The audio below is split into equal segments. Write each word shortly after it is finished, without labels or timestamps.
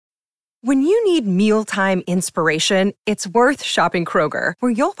When you need mealtime inspiration, it's worth shopping Kroger,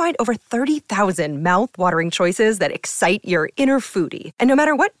 where you'll find over 30,000 mouth-watering choices that excite your inner foodie. And no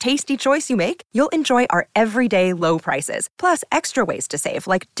matter what tasty choice you make, you'll enjoy our everyday low prices, plus extra ways to save,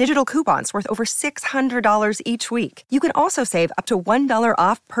 like digital coupons worth over $600 each week. You can also save up to $1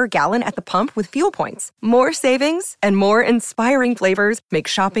 off per gallon at the pump with fuel points. More savings and more inspiring flavors make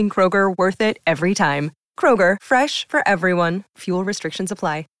shopping Kroger worth it every time. Kroger, fresh for everyone. Fuel restrictions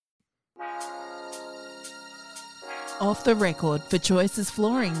apply. Off the record for Choices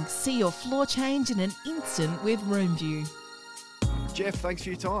Flooring. See your floor change in an instant with Roomview. Jeff, thanks for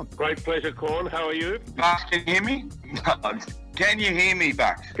your time. Great pleasure, Corn. How are you? Bucks, can you hear me? Can you hear me,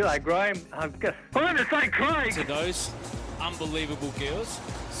 Bucks? G'day, Graham. I'm going to say Craig. To those unbelievable girls,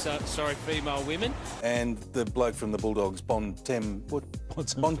 female women. And the bloke from the Bulldogs,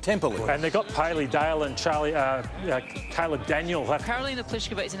 Bontempelli. And they've got Paley Dale and Caleb Daniel. Carolina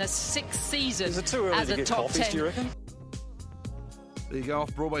Pliskova is in her 6th season Is it too early as to a get top coffees, 10. do you reckon? There you go,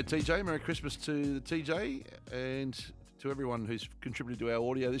 off Broadway TJ. Merry Christmas to the TJ and to everyone who's contributed to our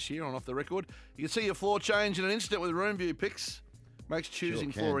audio this year on Off the Record. You can see your floor change in an instant with Roomview picks. Makes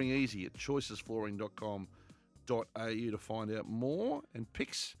choosing flooring easy at choicesflooring.com.au to find out more and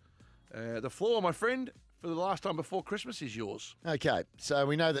picks. The floor, my friend, for the last time before Christmas is yours. Okay, so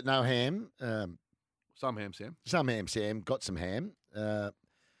we know that no ham. Some ham, Sam. Some ham, Sam. Got some ham.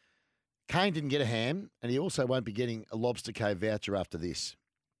 Kane didn't get a ham, and he also won't be getting a Lobster Cave voucher after this.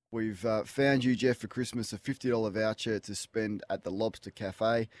 We've found you, Jeff, for Christmas, a $50 voucher to spend at the Lobster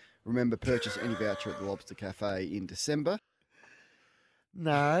Cafe. Remember, purchase any voucher at the Lobster Cafe in December.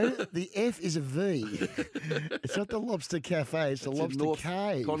 No, the F is a V. It's not the Lobster Cafe, it's the Lobster North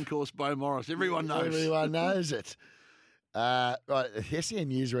Cave. Concourse Beaumaris. Everyone knows. Everyone knows it. Right, SEN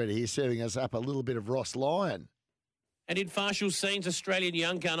Newsreader here serving us up a little bit of Ross Lyon. And in partial scenes, Australian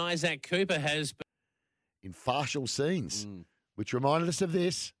young gun Isaac Cooper has... In partial scenes, which reminded us of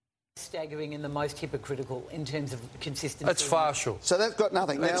this. Staggering and the most hypocritical in terms of consistency. That's farcical. So that's got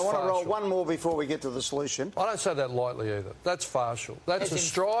nothing. Now, I want to roll farcical. one more before we get to the solution. I don't say that lightly either. That's farcical. That's a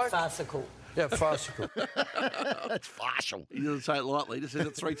strike. Farcical. Yeah, farcical. That's farcical. He doesn't say it lightly. He just said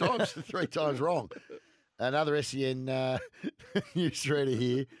it 3 times. 3 times wrong. Another SEN newsreader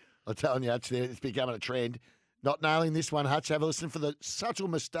here. I'm telling you, it's becoming a trend. Not nailing this one, Hutch. Have a listen for the subtle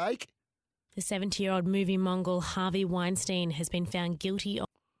mistake. The 70-year-old movie Mongol Harvey Weinstein has been found guilty of...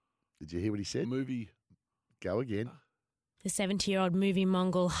 Did you hear what he said? Movie. Go again. The 70-year-old movie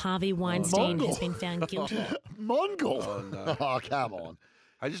Mongol Harvey Weinstein has been found guilty. Mongol? Oh, no. Oh, come on.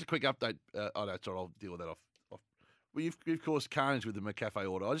 Hey, just a quick update. No, it's all right. I'll deal with that off. Well, you've caused carnage with the McCafe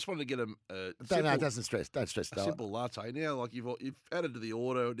order. I just wanted to get No, doesn't stress. Don't stress. A simple latte. Now, like you've added to the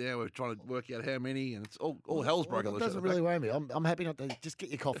order. Now we're trying to work out how many, and it's all hell's broken. It doesn't really worry me. I'm happy not to. Just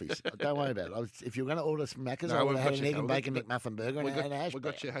get your coffees. Don't worry about it. If you're going to order some Macca's, I would have had an egg and bacon McMuffin burger and a hash brown. We've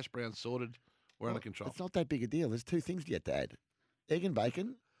got your hash browns sorted. We're under control. It's not that big a deal. There's 2 things you have to add: egg and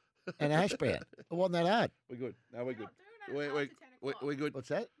bacon, and a hash brown. It wasn't that hard. We're good. No, we're good. We're good. What's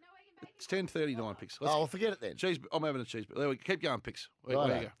that? It's 10:39 picks. Well, forget it then. I'm having a cheeseburger. There we go. Keep going, picks. There you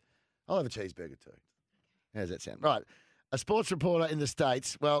go. I'll have a cheeseburger too. How's that sound? Right. A sports reporter in the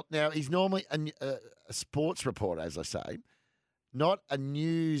States. Well, now he's normally a sports reporter, as I say, not a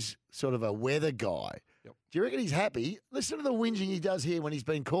news sort of a weather guy. Yep. Do you reckon he's happy? Listen to the whinging he does here when he's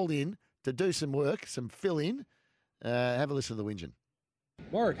been called in to do some work, some fill in. Have a listen to the whinging.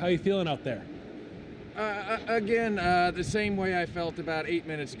 Mark, how you feeling out there? Again, the same way I felt about 8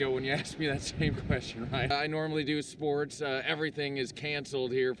 minutes ago when you asked me that same question, right? I normally do sports. Everything is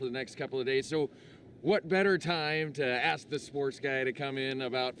canceled here for the next couple of days. So what better time to ask the sports guy to come in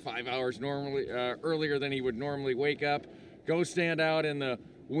about 5 hours earlier than he would normally wake up, go stand out in the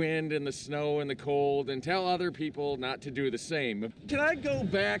wind and the snow and the cold and tell other people not to do the same. Can I go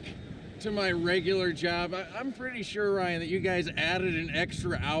back to my regular job? I'm pretty sure, Ryan, that you guys added an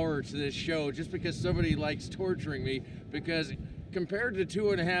extra hour to this show just because somebody likes torturing me, because compared to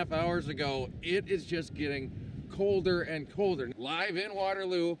 2.5 hours ago, it is just getting colder and colder. Live in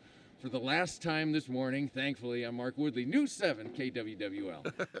Waterloo for the last time this morning, thankfully, I'm Mark Woodley, News 7 KWWL.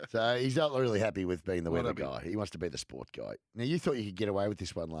 So he's not really happy with being the weather guy. He wants to be the sport guy. Now, you thought you could get away with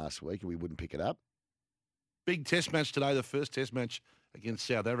this one last week and we wouldn't pick it up? Big test match today, the first test match against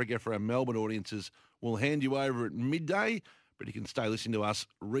South Africa for our Melbourne audiences. We'll hand you over at midday, but you can stay listening to us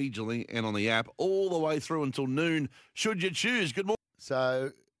regionally and on the app all the way through until noon, should you choose. Good morning.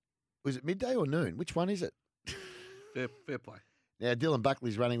 So, was it midday or noon? Which one is it? Fair play. Now, Dylan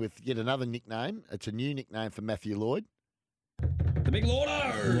Buckley's running with yet another nickname. It's a new nickname for Matthew Lloyd. The Big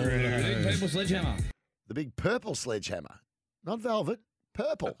Lordo. The Big Purple Sledgehammer. The Big Purple Sledgehammer. Not velvet,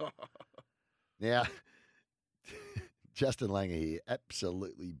 purple. Now, Justin Langer here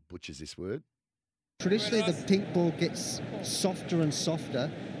absolutely butchers this word. Traditionally, the pink ball gets softer and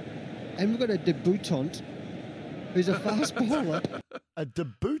softer, and we've got a debutant who's a fast bowler. A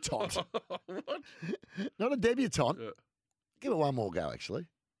debutant? What? Not a debutante. Yeah. Give it one more go, actually.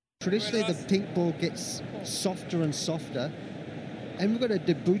 Traditionally, the pink ball gets softer and softer, and we've got a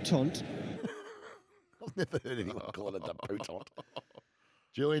debutant. I've never heard anyone call it a debutant.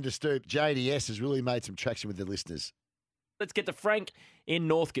 Julian De Stoop, JDS, has really made some traction with the listeners. Let's get to Frank in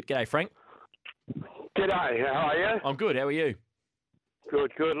Northcote. G'day, Frank. G'day, how are you? I'm good. How are you?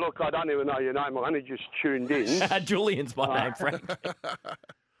 Good, good. Look, I don't even know your name. I only just tuned in. Julian's my name, Frank.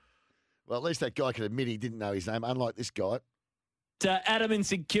 Well, at least that guy can admit he didn't know his name, unlike this guy. Adam in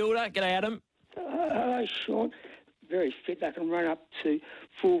St Kilda. G'day, Adam. Hello, Sean. Very fit. They can run up to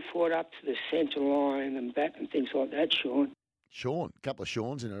full forward up to the centre line and back and things like that, Sean. Sean, a couple of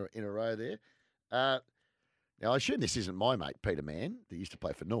Seans in a row there. Now, I assume this isn't my mate, Peter Mann, that used to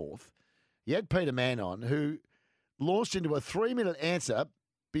play for North. He had Peter Mann on, who launched into a 3-minute answer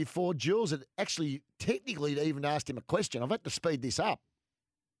before Jules had actually technically even asked him a question. I've had to speed this up.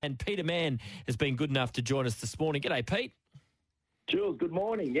 And Peter Mann has been good enough to join us this morning. G'day, Pete. Jules, good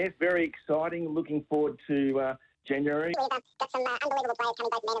morning. Yes, very exciting. Looking forward to January. Got some unbelievable players coming,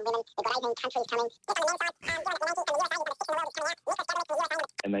 both men and women. We've got 18 countries coming.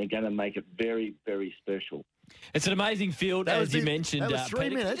 And they're going to make it very, very special. It's an amazing field, as you mentioned. That was 3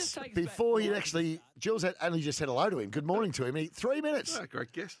 minutes before he actually... Jules had only just said hello to him. Good morning to him. 3 minutes. Oh,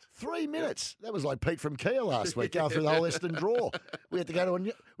 great guest. 3 minutes. That was like Pete from Kia last week, going through the whole Eston draw. We had to go to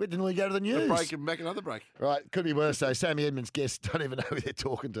we had to nearly go to the news. A break and back another break. Right, could be worse though. Sammy Edmonds' guests don't even know who they're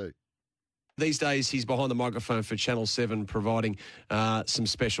talking to. These days, he's behind the microphone for Channel 7, providing some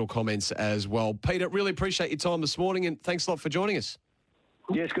special comments as well. Peter, really appreciate your time this morning, and thanks a lot for joining us.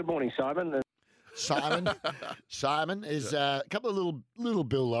 Yes, good morning, Simon. Simon is a couple of little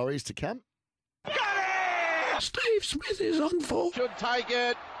Bill lorries to come. Steve Smith is on for. Should take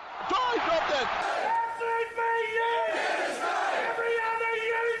it. Try, dropped it.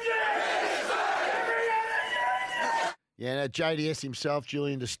 Yeah, now JDS himself,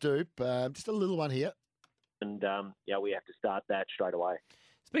 Julian De Stoop, just a little one here. And, we have to start that straight away.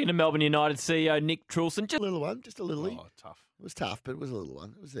 Speaking of Melbourne United CEO Nick Trulson. Just a little one, just a little. Oh, tough. It was tough, but it was a little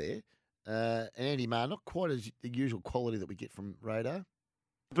one. It was there. And Andy Marr, not quite as the usual quality that we get from Radar.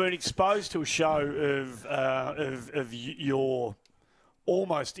 Been exposed to a show of your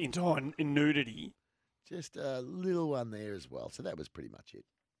almost entire nudity. Just a little one there as well. So that was pretty much it.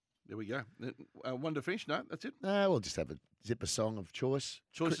 There we go. One to finish? No, that's it? No, we'll just have a zipper song of choice.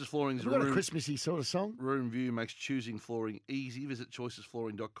 Choices Flooring's Have we got a Christmassy sort of song? Room View makes choosing flooring easy. Visit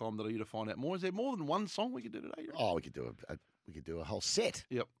choicesflooring.com.au to find out more. Is there more than one song we could do today? Oh, we could do a whole set.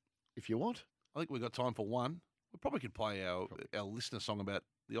 Yep. If you want. I think we've got time for one. We probably could play our listener song about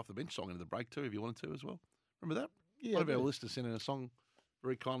the Off the Bench song into the break too, if you wanted to as well. Remember that? Yeah. One of our listeners sent in a song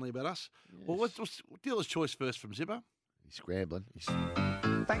very kindly about us. Yes. Well, what's dealer's choice first from Zipper? He's scrambling.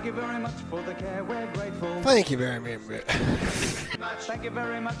 Thank you very much for the care. We're grateful. Thank you very much. Thank you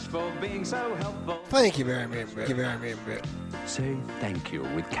very much for being so helpful. Thank you very much. Say thank you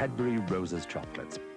with Cadbury Roses chocolates.